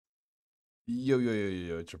Yo,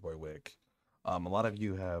 it's your boy Wick. A lot of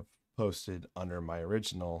you have posted under my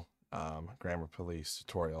original Grammar Police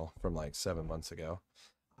tutorial from like 7 months ago.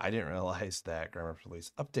 I didn't realize that Grammar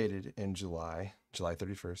Police updated in July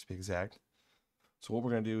 31st to be exact. So what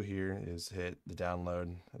we're going to do here is hit the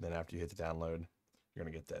download, and then after you hit the download, you're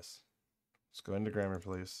going to get this. Let's go into Grammar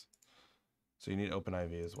Police. So you need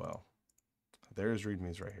OpenIV as well. There's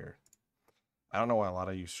readmes right here. I don't know why a lot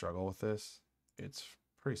of you struggle with this. It's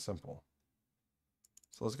pretty simple.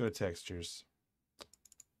 So let's go to textures.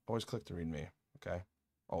 Always click to readme, okay?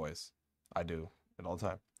 Always. I do it all the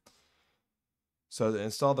time. So to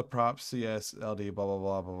install the props, CS, LD, blah, blah,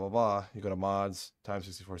 blah, blah, blah, blah, you go to mods,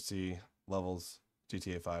 time64C, levels,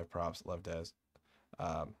 gtav props, levdes,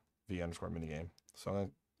 v underscore minigame. So I'm going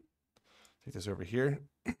to take this over here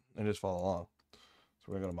and just follow along.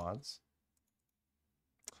 So we're going to go to mods.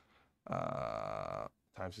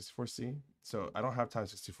 Time64C. So I don't have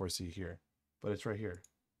time64C here, but it's right here.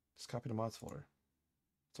 Just copy the mods folder.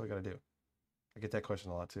 That's all I gotta do. I get that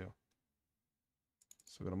question a lot too.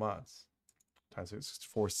 So go to mods.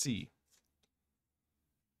 Time64C.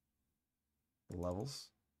 Levels.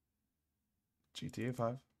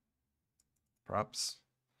 GTA5. Props.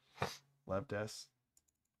 Levdes.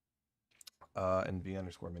 And v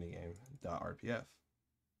underscore minigame .rpf.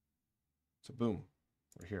 So boom.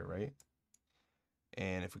 We're here, right?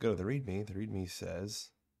 And if we go to the readme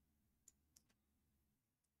says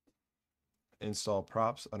install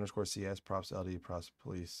props underscore CS, props LD, props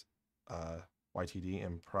police, YTD,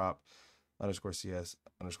 and prop underscore CS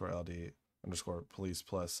underscore LD underscore police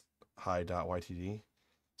plus high dot YTD.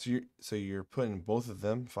 So you're putting both of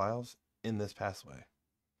them files in this pathway.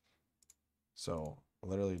 So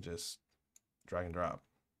literally just drag and drop,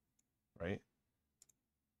 right?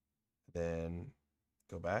 Then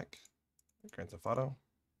go back, Grand Theft Auto.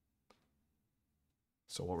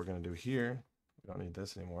 So what we're gonna do here, we don't need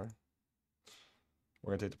this anymore.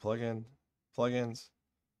 We're gonna take the plugins,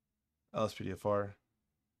 LSPDFR,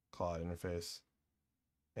 Cloud interface,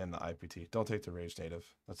 and the IPT. Don't take the Rage Native.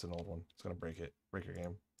 That's an old one. It's gonna break your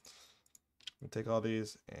game. We take all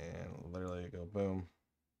these and literally go boom,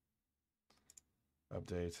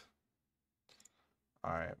 update.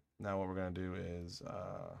 All right, now what we're gonna do is,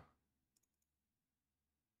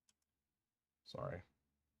 we're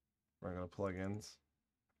gonna go to plugins,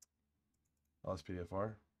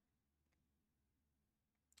 LSPDFR.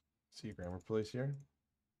 See Grammar Police here.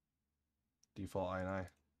 Default INI.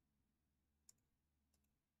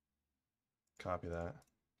 Copy that,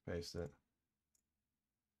 paste it.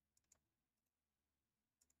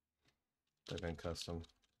 Type in custom.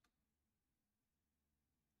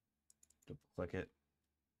 Click it.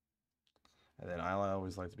 And then I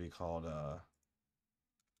always like to be called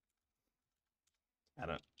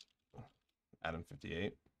Adam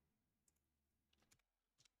 58.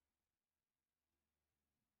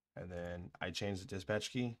 And then I change the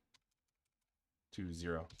dispatch key to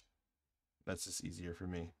 0. That's just easier for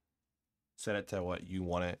me. Set it to what you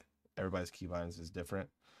want it. Everybody's keybinds is different.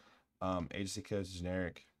 Agency codes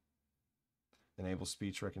generic. Enable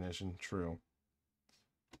speech recognition, true.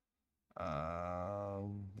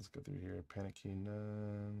 Let's go through here. Panic key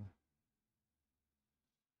none.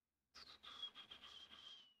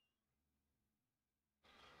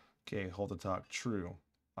 Okay, hold to talk, true,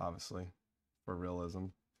 obviously, for realism.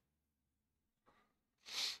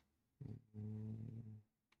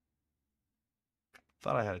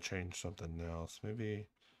 Thought I had to change something else. Maybe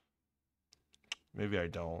I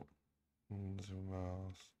don't. Zoom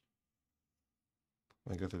out.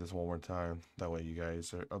 Let me go through this one more time. That way you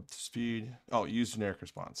guys are up to speed. Oh, use generic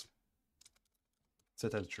response. Set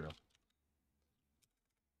that to true.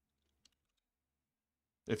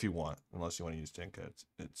 If you want, unless you want to use 10 codes,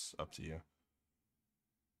 it's up to you.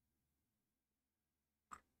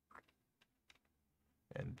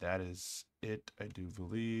 And that is it, I do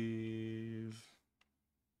believe.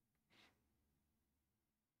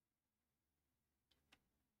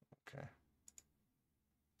 Okay.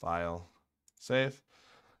 File, save.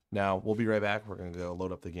 Now we'll be right back. We're going to go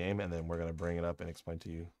load up the game and then we're going to bring it up and explain to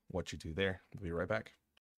you what you do there. We'll be right back.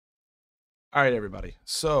 All right, everybody.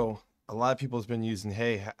 So a lot of people have been using,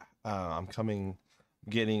 hey, I'm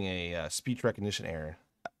getting a speech recognition error.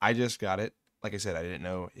 I just got it. Like I said, I didn't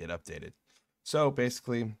know it updated. So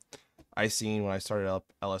basically, I seen when I started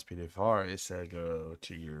up LSPDFR, it said go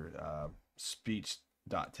to your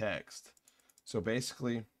speech.txt. So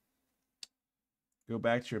basically, go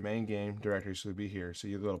back to your main game directory, so it'll be here. So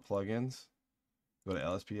you go to plugins, go to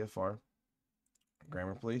LSPDFR,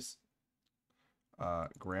 Grammar Police,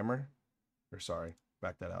 back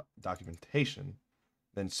that out, documentation,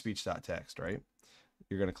 then speech.txt, right?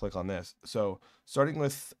 you're going to click on this. So starting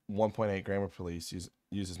with 1.8, Grammar Police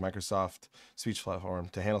uses Microsoft Speech Platform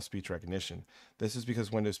to handle speech recognition. This is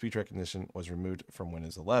because Windows Speech Recognition was removed from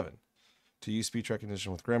Windows 11. To use speech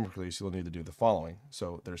recognition with Grammar Police, you'll need to do the following.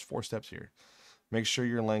 So there's 4 steps here. Make sure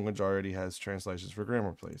your language already has translations for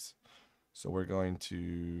Grammar Police. So we're going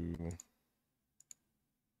to,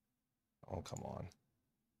 oh, come on.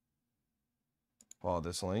 Follow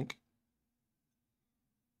this link.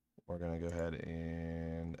 We're going to go ahead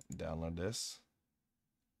and download this.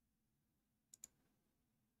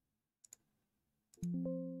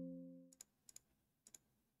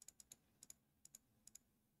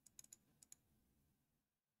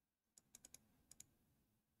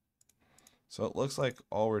 So it looks like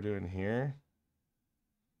all we're doing here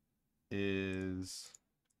is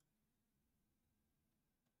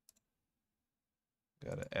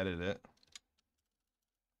got to edit it.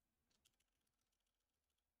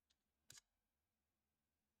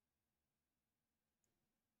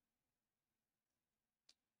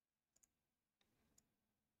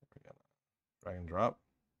 Drag and drop.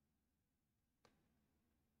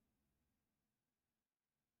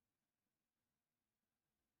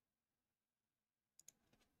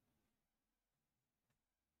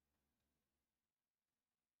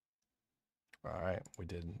 All right, we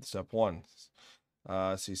did step 1.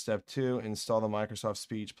 See step 2, install the Microsoft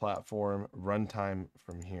Speech Platform runtime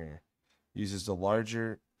from here. Uses the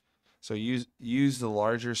larger, so use the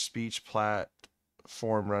larger speech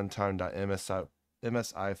platform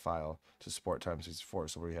runtime.msi file to support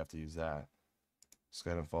Time64. So we have to use that. Let's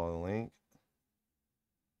go ahead and follow the link.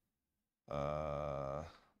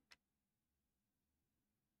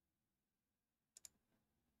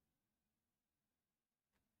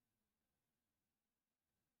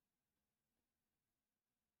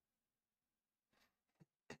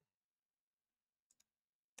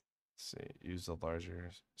 See, use the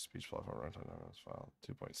larger speech platform runtime file,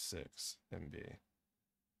 2.6 MB.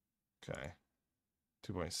 Okay,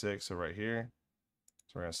 2.6. So right here,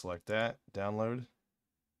 so we're gonna select that, download,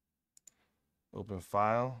 open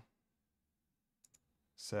file,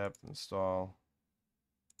 accept, install.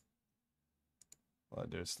 Let it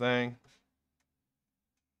do its thing.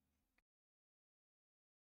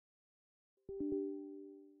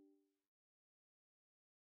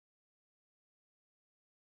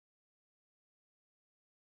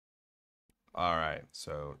 All right,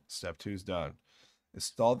 so step 2 is done.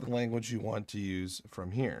 Install the language you want to use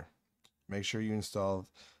from here. Make sure you install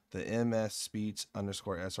the ms speech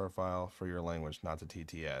 _sr file for your language, not the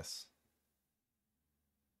TTS.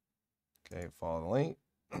 Okay, follow the link.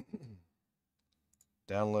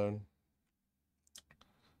 Download.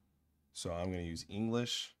 So I'm going to use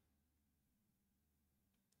English.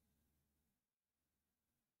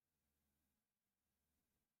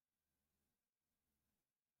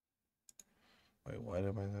 Wait, what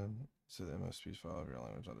am I done? So the MS speech file of your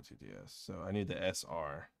language on the TTS. So I need the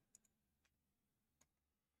SR.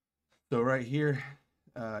 So right here,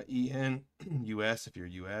 EN US if you're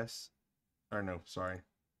US. Or no, sorry,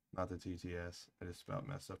 not the TTS. I just about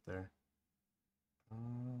messed up there.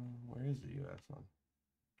 Where is the US one?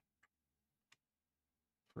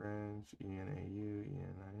 French, ENAU,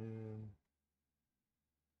 ENIN.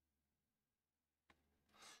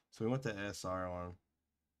 So we want the SR one.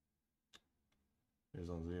 Here's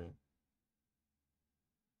on Z.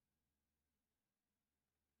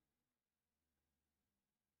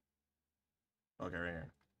 Okay, right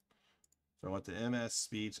here. So I want the MS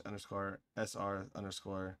speech _ SR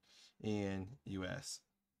 _ EN US.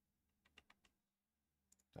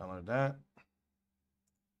 Download that.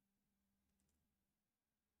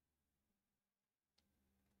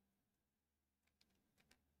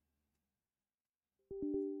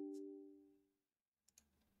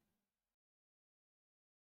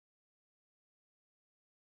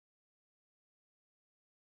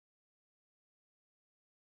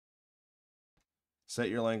 Set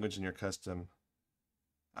your language in your custom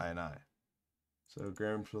INI. So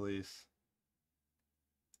Grammar Police,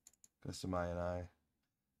 custom INI,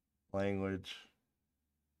 language.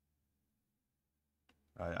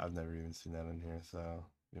 I've never even seen that in here, so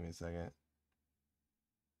give me a second.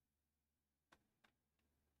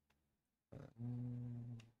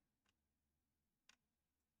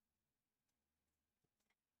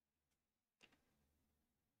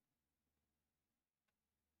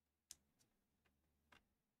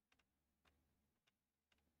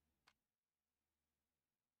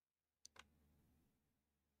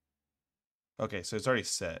 Okay, so it's already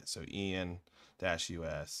set. So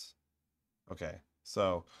EN-US. Okay,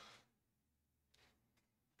 so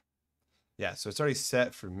yeah, so it's already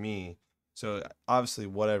set for me. So obviously,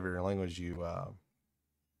 whatever language you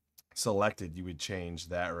selected, you would change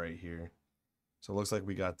that right here. So it looks like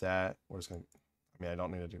we got that. We're just gonna, I mean, I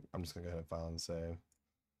don't need to do, I'm just gonna go ahead and file and save.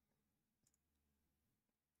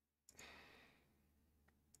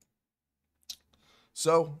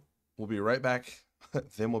 So we'll be right back.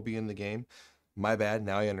 Then we'll be in the game. My bad.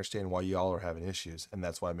 Now I understand why y'all are having issues, and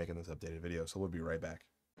that's why I'm making this updated video. So we'll be right back.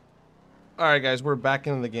 All right, guys, we're back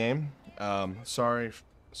into the game. Sorry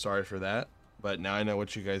for that, but now I know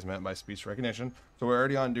what you guys meant by speech recognition. So we're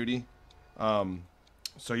already on duty.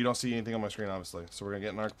 So you don't see anything on my screen, obviously. So we're gonna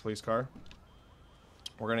get in our police car.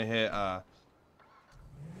 We're gonna hit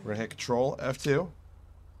Control F2.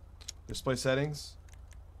 Display settings.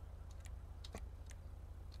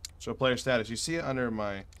 Show player status. You see it under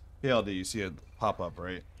my PLD. You see it pop up,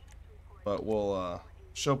 right? But we'll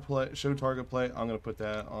show target play. I'm gonna put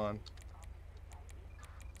that on.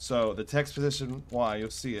 So the text position Y,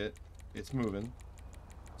 you'll see it. It's moving.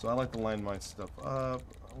 So I like to line my stuff up.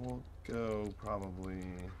 We'll go probably.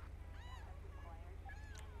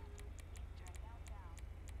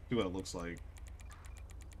 See what it looks like.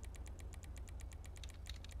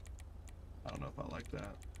 I don't know if I like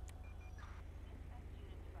that.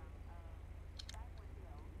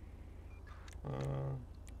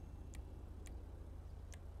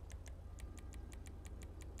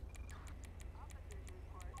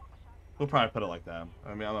 We'll probably put it like that.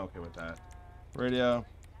 I mean, I'm okay with that. Radio.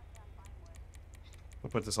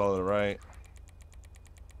 We'll put this all to the right.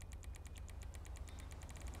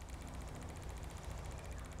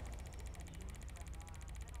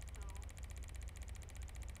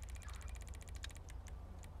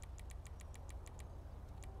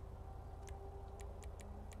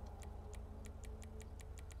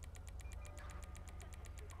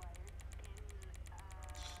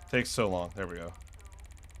 Takes so long. There we go.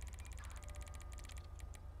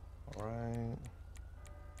 All right.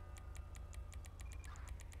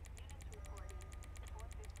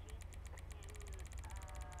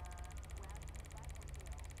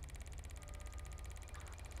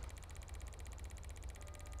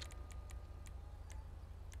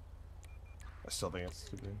 I still think it's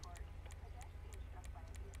stupid.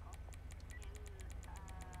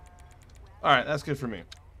 All right, that's good for me.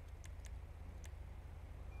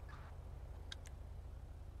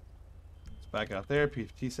 Back out there,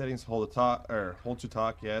 PPT settings, hold to talk, or hold to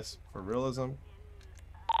talk, yes, for realism.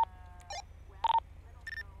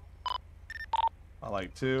 I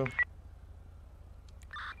like to.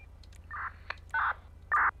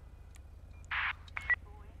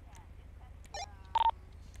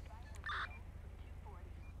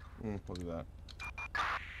 We'll do that.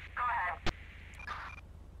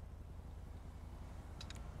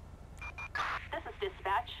 This is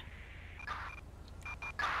dispatch.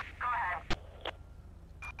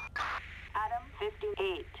 Adam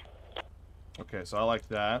 58. Okay, so I like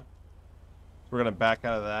that. We're gonna back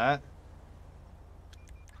out of that.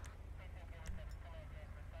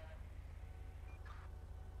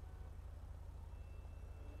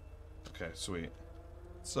 Okay, sweet.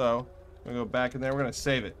 So I'm gonna go back in there. We're gonna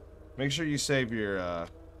save it. Make sure you save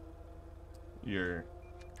your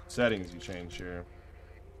settings you changed here.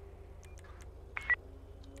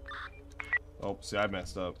 Oh, see, I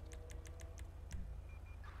messed up.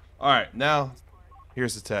 All right, now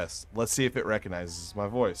here's the test. Let's see if it recognizes my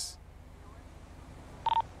voice.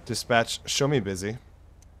 Dispatch, show me busy.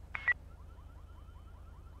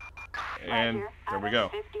 And there we go.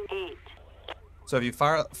 So if you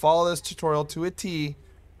follow this tutorial to a T,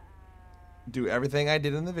 do everything I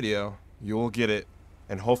did in the video, you will get it.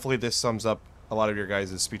 And hopefully this sums up a lot of your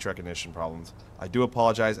guys' speech recognition problems. I do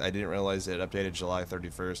apologize. I didn't realize it updated July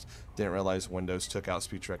 31st. Didn't realize Windows took out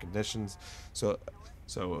speech recognitions. So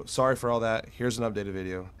sorry for all that. Here's an updated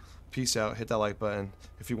video. Peace out. Hit that like button.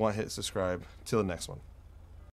 If you want, hit subscribe. Till the next one.